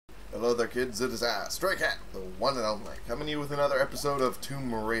Hello there, kids. It is I, Stray Cat, the one and only, coming to you with another episode of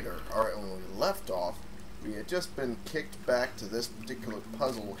Tomb Raider. Alright, when we left off, we had just been kicked back to this particular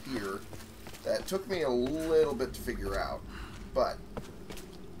puzzle here that took me a little bit to figure out. But,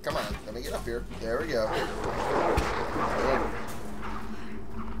 come on, let me get up here. There we go. Oh.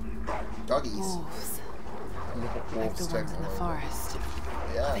 Doggies. Wolves. Wolves, like the ones in the forest.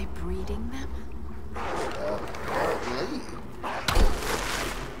 Yeah. Are they breeding them? Apparently.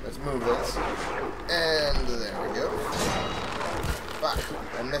 Let's move this. And there we go. Fuck,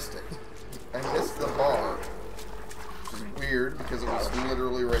 I missed it. I missed the bar. Which is weird because it was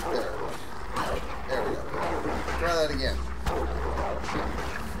literally right there. There we go. Try that again.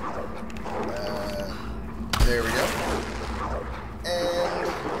 There we go. And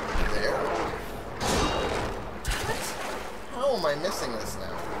there. What? How am I missing this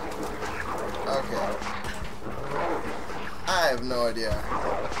now? Okay. I have no idea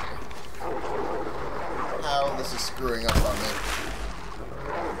how this is screwing up on me.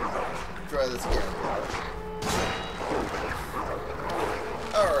 Try this again.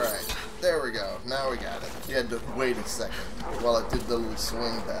 Alright, there we go. Now we got it. You had to wait a second while it did the little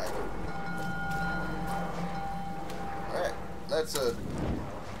swing back. Alright, that's a...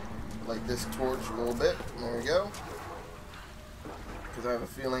 like this torch a little bit. There we go. Because I have a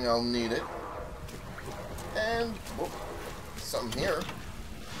feeling I'll need it. And... whoop. Something here.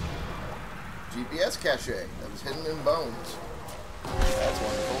 GPS cache that was hidden in bones. That's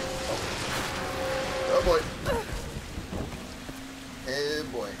wonderful. Oh boy. Hey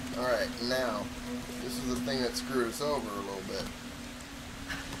boy. Alright, now, this is the thing that screwed us over a little bit.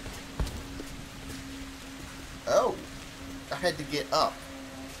 Oh! I had to get up.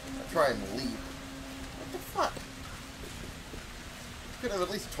 I try and leap. What the fuck? You could have at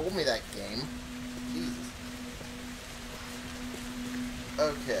least told me that, game. Jesus.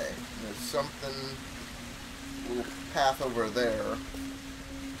 Okay, there's something, a little path over there.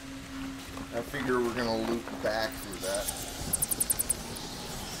 I figure we're gonna loop back through that.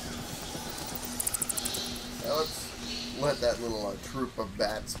 Now let's let that little troop of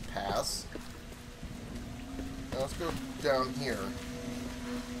bats pass. Now let's go down here.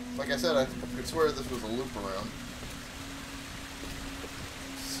 Like I said, I could swear this was a loop around.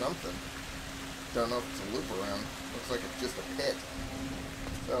 Something. Don't know if it's a loop around. Looks like it's just a pit.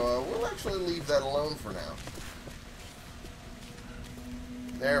 So we'll actually leave that alone for now.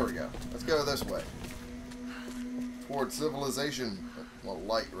 There we go. Let's go this way. Toward civilization. Well,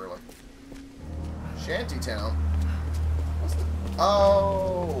 light, really. Shantytown. What's the...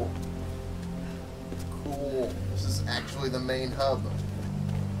 oh! Cool. This is actually the main hub.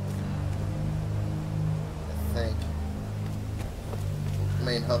 I think.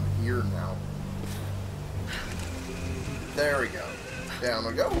 Main hub here now. There we go. Down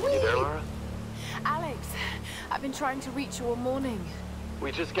we go. Whee! You there, Laura? Alex, I've been trying to reach you all morning.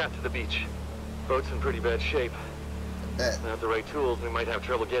 We just got to the beach. Boat's in pretty bad shape. I bet. Without the right tools, we might have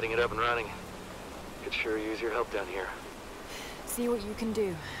trouble getting it up and running. Could sure use your help down here. See what you can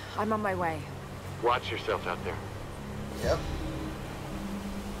do. I'm on my way. Watch yourself out there. Yep.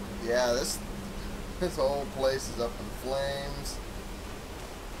 Yeah, this whole place is up in flames.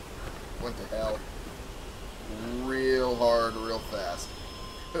 Went to hell. Real hard, real fast.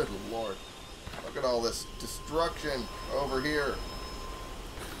 Good lord. Look at all this destruction over here.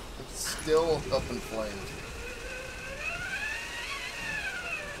 It's still up in flames.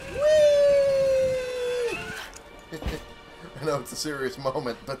 Whee! I know it's a serious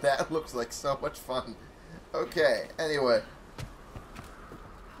moment, but that looks like so much fun. Okay, anyway.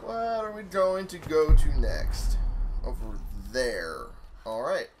 What are we going to go to next? Over there.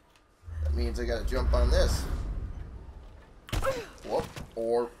 Alright. That means I gotta jump on this. Whoop.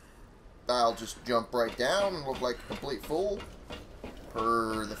 Or I'll just jump right down and look like a complete fool.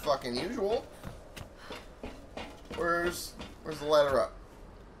 Per the fucking usual. Where's the ladder up?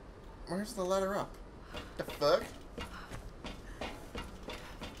 Where's the ladder up? The fuck?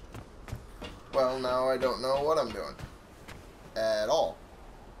 Well, now I don't know what I'm doing. At all.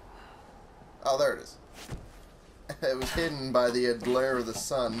 Oh, there it is. It was hidden by the glare of the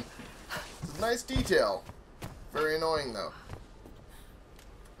sun. It's a nice detail. Very annoying, though.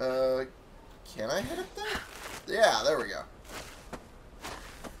 Can I hit it there? Yeah, there we go.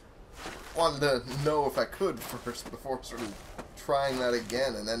 Wanted to know if I could first before sort of trying that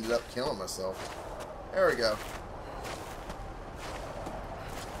again and ended up killing myself. There we go.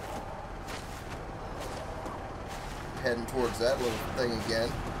 Heading towards that little thing again.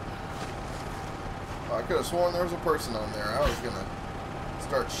 Oh, I could have sworn there was a person on there. I was gonna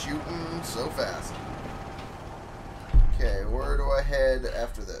start shooting so fast. Okay, where do I head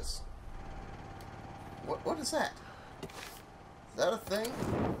after this? What is that? Is that a thing?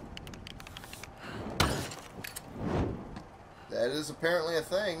 That is apparently a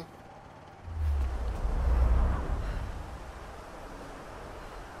thing.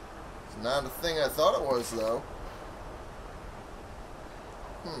 It's not a thing I thought it was, though.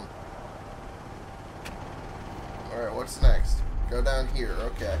 Alright, what's next? Go down here,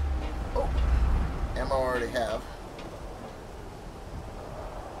 okay. Oh! Ammo I already have.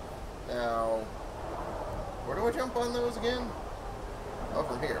 Now, where do I jump on those again? Oh,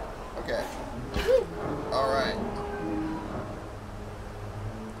 from here. Okay. Alright.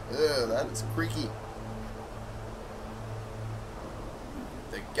 Ugh, that is creaky.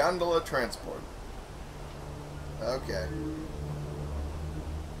 The gondola transport. Okay.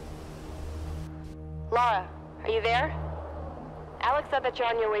 Laura, are you there? Alex said that you're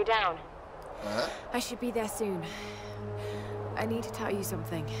on your way down. I should be there soon. I need to tell you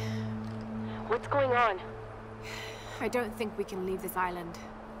something. What's going on? I don't think we can leave this island.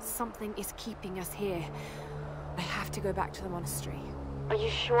 Something is keeping us here. I have to go back to the monastery. Are you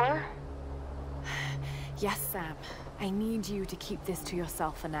sure? Yes, Sam. I need you to keep this to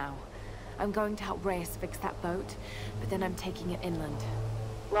yourself for now. I'm going to help Reyes fix that boat, but then I'm taking it inland.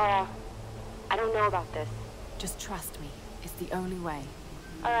 Laura, I don't know about this. Just trust me. It's the only way.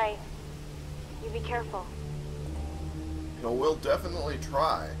 All right. You be careful. No, we'll definitely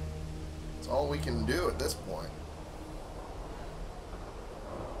try. It's all we can do at this point.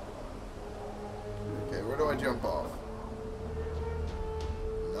 Okay, where do I jump off?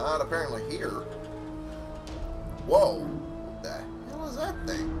 Not apparently here. Whoa! What the hell is that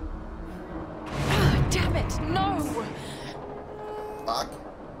thing? Damn it! No! Fuck.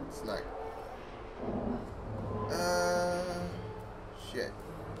 It's not. Shit.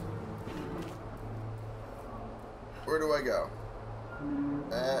 Where do I go?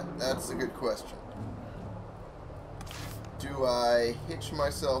 That's a good question. Do I hitch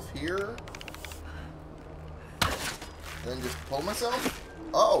myself here? Then just pull myself?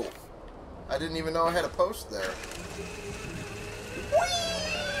 Oh! I didn't even know I had a post there.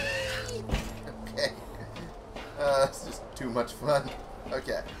 Whee! Okay. It's just too much fun.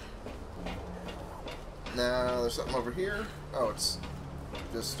 Okay. Now, there's something over here. Oh, it's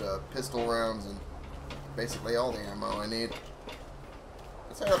just pistol rounds and basically all the ammo I need.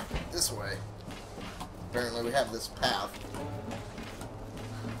 Let's head up this way. Apparently we have this path.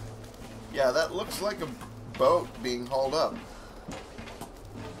 Yeah, that looks like a boat being hauled up.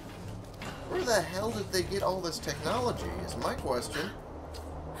 Where the hell did they get all this technology, is my question.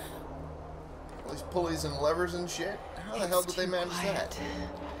 All these pulleys and levers and shit. How the hell did they manage that?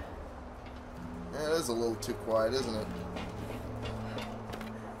 Yeah, it is a little too quiet, isn't it?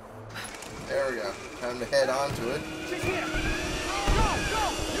 There we go. Time to head on to it.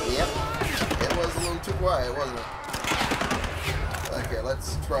 Yep. It was a little too quiet, wasn't it? Okay,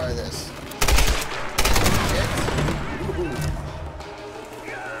 let's try this. Woohoo.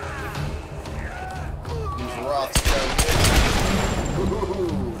 These Roths down here. Woohoo.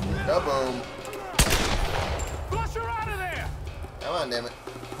 Kaboom. Flush her out of there! Come on, damn it.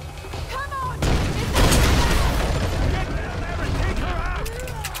 Come on! Get down there and take her out!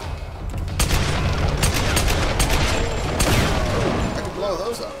 I can blow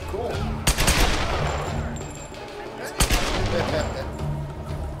those up. Cool.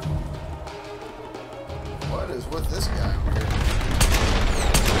 What is with this guy over here?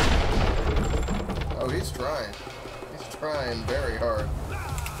 Oh, he's trying. He's trying very hard.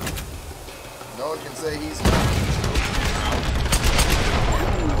 No one can say he's not.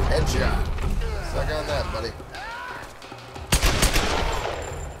 Ooh, headshot. Suck on that, buddy.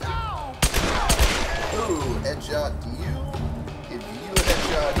 Ooh, headshot to you. Give you a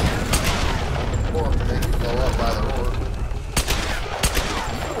headshot here. Or they can blow up by the door.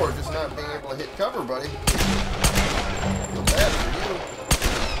 Or just not being able to hit cover, buddy. Feel bad for you.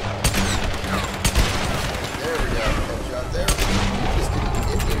 There we go. Headshot there. You just didn't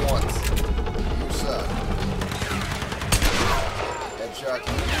hit me once. You suck. Headshot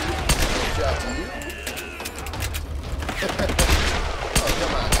to you. Headshot to you. Oh,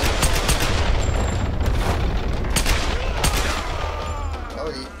 come on. Oh,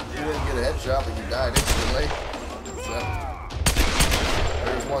 you didn't get a headshot, but you died instantly. So,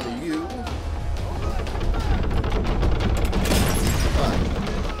 there's one of you.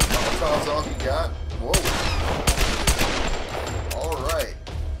 That's all he got. Whoa. Alright.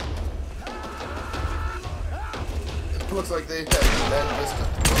 It looks like they have been just to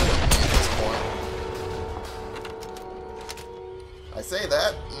throw at me at this point. I say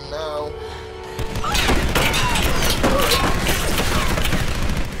that, no. Oh, turret.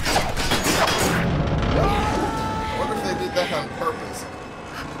 I wonder if they did that on purpose.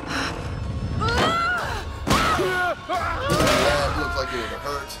 That looked like it would have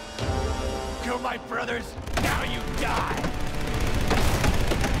hurt. Kill my brothers, now you die!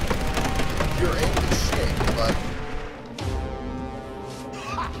 Your aim is shit, but...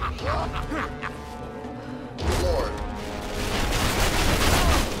 Lord.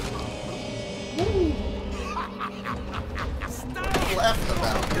 What are you laughing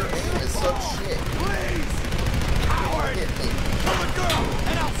about? Your aim is such shit. Please! Coward! Hit me. Kill the girl,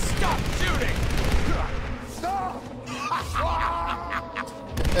 and I'll stop shooting! Stop!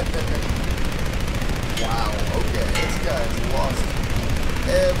 Wow, okay, this guy's lost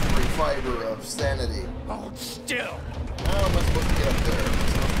every fiber of sanity. Hold still! How am I supposed to get up there? Am I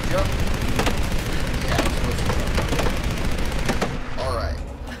supposed to jump? Yeah, I'm supposed to jump. Alright.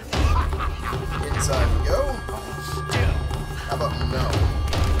 Inside we go. Hold still! How about no?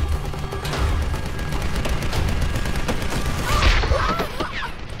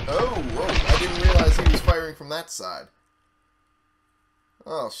 Oh, whoa. I didn't realize he was firing from that side.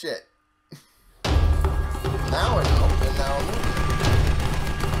 Oh, shit. Now I know, and now I'm moving.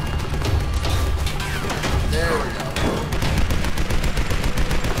 There we go.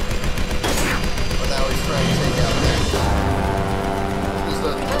 But now he's trying to take out that guy. Just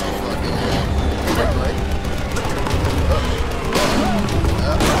doesn't give a fuck anymore. Right?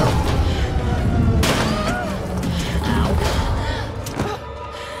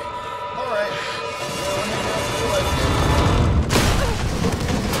 Alright.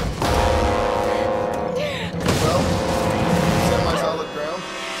 Well, semi-solid ground.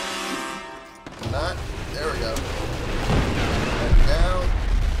 Not. There we go. And down.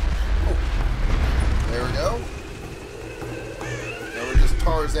 Oh. There we go. Now we're just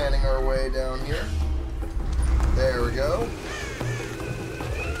Tarzaning our way down here. There we go.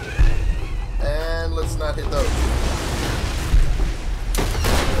 And let's not hit those.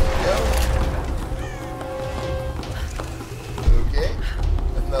 There we go. Okay.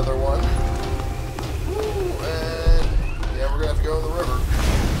 Another one. Woo. And yeah, we're gonna have to go in the river.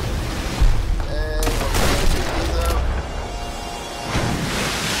 And we're gonna take these out.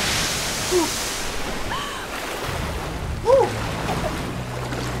 Woo. Woo.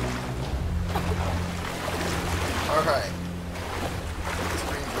 Alright. The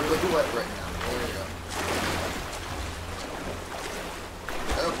screen's really wet right now. There we go.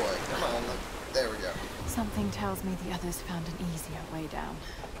 Oh boy, come on. There we go. Something tells me the others found an easier way down.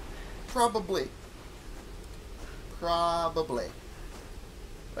 Probably. Probably.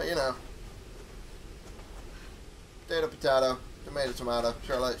 But you know. Potato, potato. Tomato, tomato.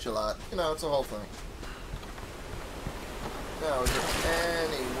 Charlotte, shallot. You know, it's a whole thing. Now, is there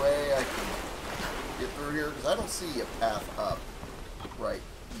any way I can get through here? Because I don't see a path up right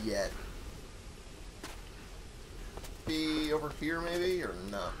yet. Be over here maybe? Or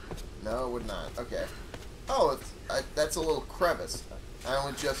no? No, it would not. Okay. Oh, that's a little crevice. I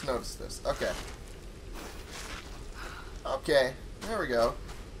only just noticed this. Okay. Okay. There we go.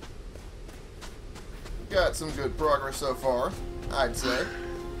 Got some good progress so far, I'd say.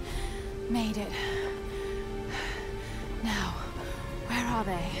 Made it. Now, where are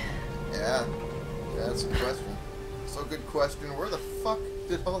they? Yeah, that's a question. So good question. Where the fuck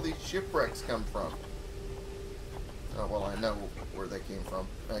did all these shipwrecks come from? Oh, well, I know where they came from,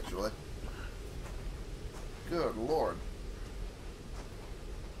 actually. Good lord.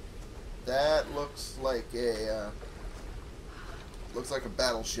 That looks like a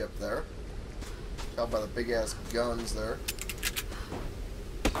battleship there. Tell by the big ass guns there.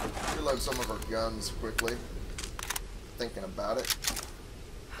 Reload some of our guns quickly. Thinking about it.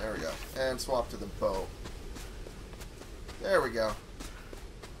 There we go. And swap to the bow. There we go.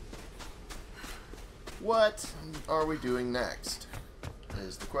 What are we doing next?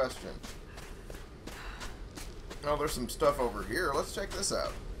 Is the question. Oh, there's some stuff over here. Let's check this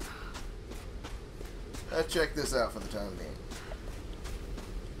out. Let's check this out for the time being.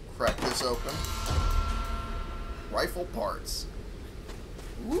 Crack this open. Rifle parts.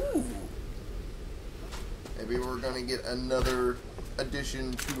 Woo! Maybe we're gonna get another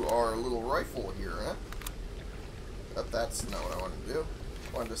addition to our little rifle here, huh? But that's not what I wanted to do.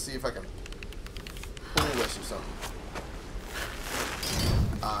 I wanted to see if I can pull this or something.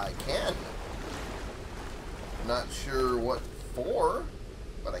 I can. Not sure what for,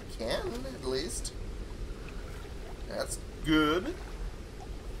 but I can at least. That's good.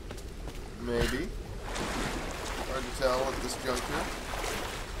 Maybe. Hard to tell at this juncture.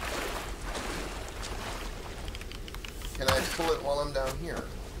 Can I pull it while I'm down here?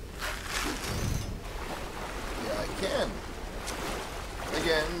 Yeah, I can.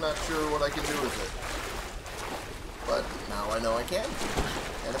 Again, not sure what I can do with it. But now I know I can.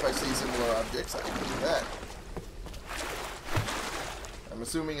 And if I see similar objects, I can do that. I'm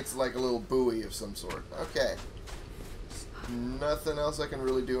assuming it's like a little buoy of some sort. Okay. Nothing else I can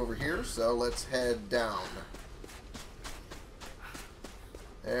really do over here, so let's head down.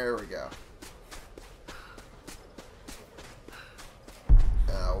 There we go.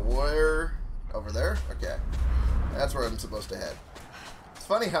 Where? Over there? Okay. That's where I'm supposed to head. It's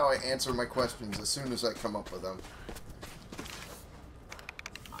funny how I answer my questions as soon as I come up with them.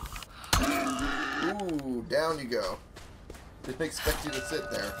 Ooh, down you go. Didn't expect you to sit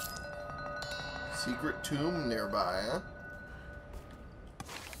there. Secret tomb nearby, huh?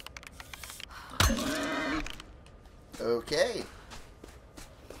 Okay.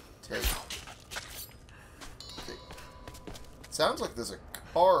 Take. Sounds like there's a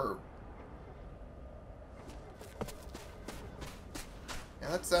car. Yeah,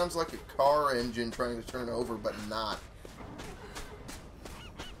 that sounds like a car engine trying to turn over, but not.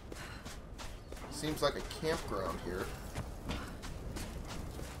 Seems like a campground here.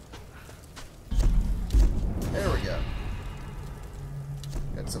 There we go.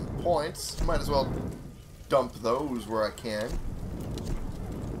 Got some points. Might as well dump those where I can.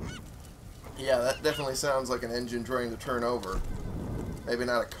 Yeah, that definitely sounds like an engine trying to turn over. Maybe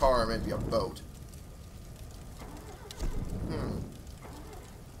not a car, maybe a boat.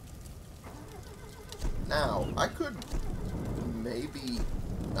 Now, I could maybe...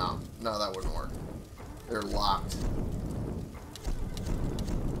 No, that wouldn't work. They're locked.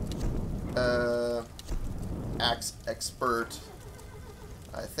 Axe expert.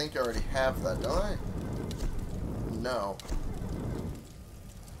 I think I already have that, don't I? No.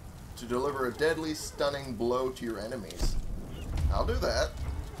 To deliver a deadly, stunning blow to your enemies. I'll do that.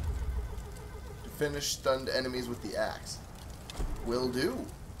 To finish stunned enemies with the axe. Will do.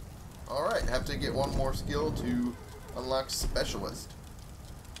 Alright, have to get one more skill to unlock specialist.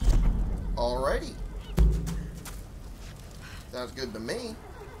 Alrighty. Sounds good to me.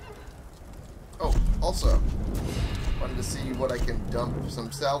 Oh, also, wanted to see what I can dump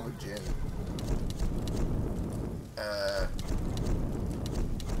some salvage in.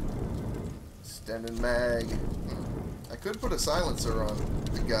 Extended mag. I could put a silencer on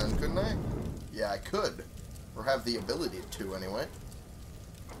the gun, couldn't I? Yeah, I could. Or have the ability to, anyway.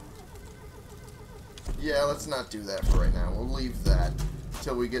 Yeah, let's not do that for right now. We'll leave that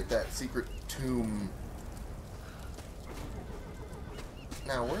until we get that secret tomb.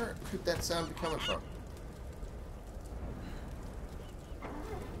 Now, where could that sound be coming from?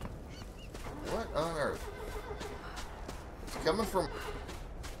 What on earth? It's coming from...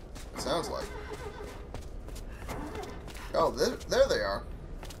 It sounds like. Oh, there they are.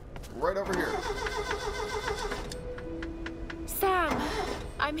 Right over here. Sam,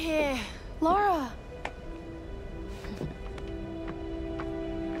 I'm here. Laura!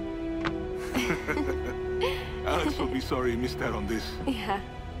 Alex will be sorry he missed out on this. Yeah.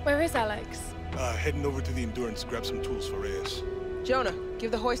 Where is Alex? Heading over to the Endurance, grab some tools for Reyes. Jonah,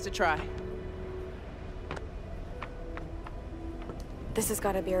 give the hoist a try. This has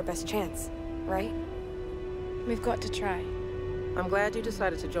got to be our best chance, right? We've got to try. I'm glad you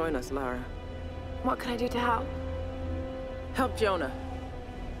decided to join us, Lara. What can I do to help? Help Jonah.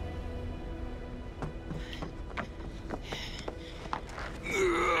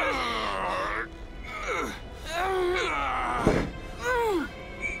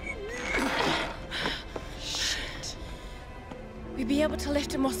 Shit. We'd be able to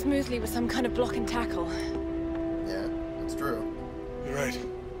lift him more smoothly with some kind of block and tackle. Yeah, that's true. You're right.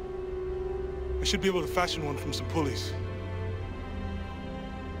 I should be able to fashion one from some pulleys.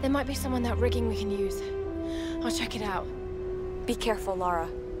 There might be some on that rigging we can use. I'll check it out. Be careful, Lara.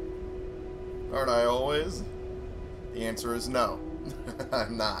 Aren't I always? The answer is no.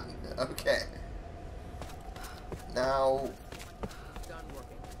 I'm not. Okay. Now... Done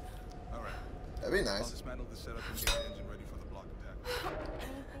working. All right. That'd be I'll nice. dismantle the setup and get the engine ready for the block attack.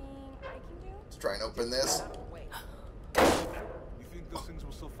 Anything I can do? Let's try and open this. Wait. You think those things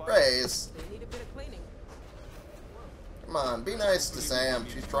will still fire? Reyes. They need a bit of cleaning. Come on, be nice to Sam.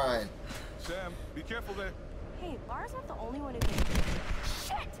 She's trying. Sam, be careful there. Hey, Lara's not the only one who can...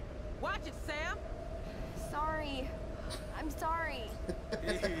 Shit! Watch it, Sam! Sorry. I'm sorry.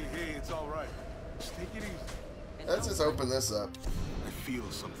 Hey, it's all right. Just take it easy. Let's just open this up. I feel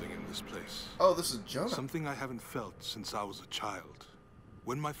something in this place. Oh, this is Jonah. Something I haven't felt since I was a child.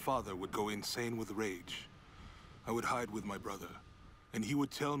 When my father would go insane with rage, I would hide with my brother, and he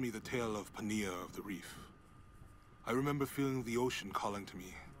would tell me the tale of Pania of the Reef. I remember feeling the ocean calling to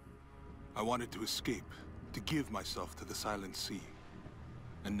me. I wanted to escape, to give myself to the silent sea.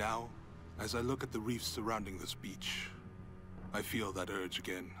 And now, as I look at the reefs surrounding this beach, I feel that urge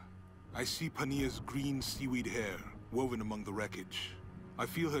again. I see Pania's green seaweed hair woven among the wreckage. I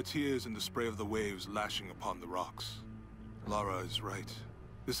feel her tears in the spray of the waves lashing upon the rocks. Lara is right.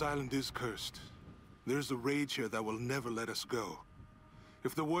 This island is cursed. There's a rage here that will never let us go.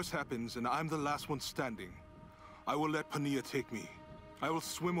 If the worst happens and I'm the last one standing, I will let Pania take me. I will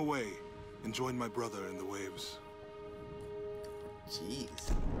swim away and join my brother in the waves.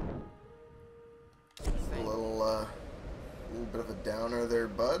 Jeez. A little bit of a downer there,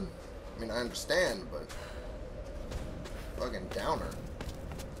 bud. I mean, I understand, but fucking downer.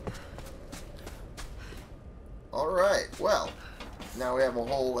 Alright, well, now we have a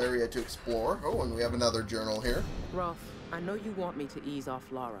whole area to explore. Oh, and we have another journal here. Rolf, I know you want me to ease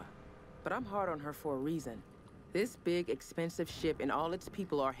off Lara, but I'm hard on her for a reason. This big, expensive ship and all its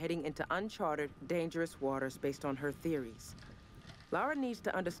people are heading into uncharted, dangerous waters based on her theories. Lara needs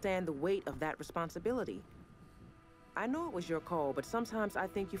to understand the weight of that responsibility. I know it was your call, but sometimes I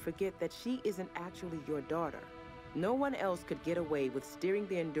think you forget that she isn't actually your daughter. No one else could get away with steering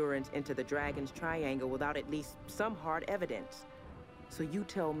the Endurance into the Dragon's Triangle without at least some hard evidence. So you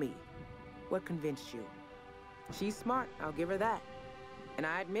tell me, what convinced you? She's smart, I'll give her that. And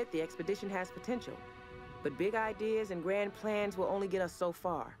I admit the expedition has potential. But big ideas and grand plans will only get us so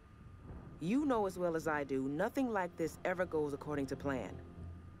far. You know as well as I do, nothing like this ever goes according to plan.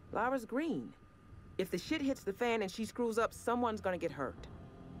 Lara's green. If the shit hits the fan and she screws up, someone's gonna get hurt.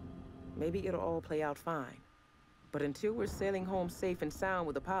 Maybe it'll all play out fine. But until we're sailing home safe and sound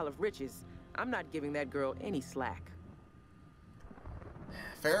with a pile of riches, I'm not giving that girl any slack.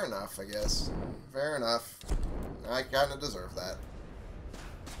 Fair enough, I guess. Fair enough. I kind of deserve that.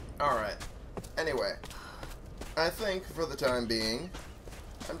 Alright. Anyway, I think for the time being,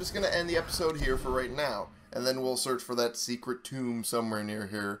 I'm just going to end the episode here for right now, and then we'll search for that secret tomb somewhere near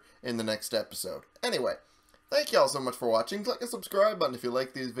here in the next episode. Anyway, thank y'all so much for watching. Click the subscribe button if you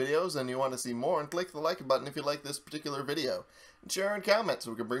like these videos and you want to see more, and click the like button if you like this particular video. And share and comment so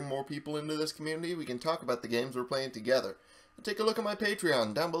we can bring more people into this community. We can talk about the games we're playing together. And take a look at my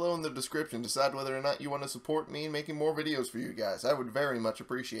Patreon down below in the description. Decide whether or not you want to support me in making more videos for you guys. I would very much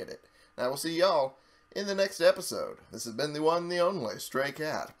appreciate it. And I will see y'all in the next episode. This has been the one and the only Stray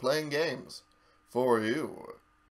Cat, playing games for you.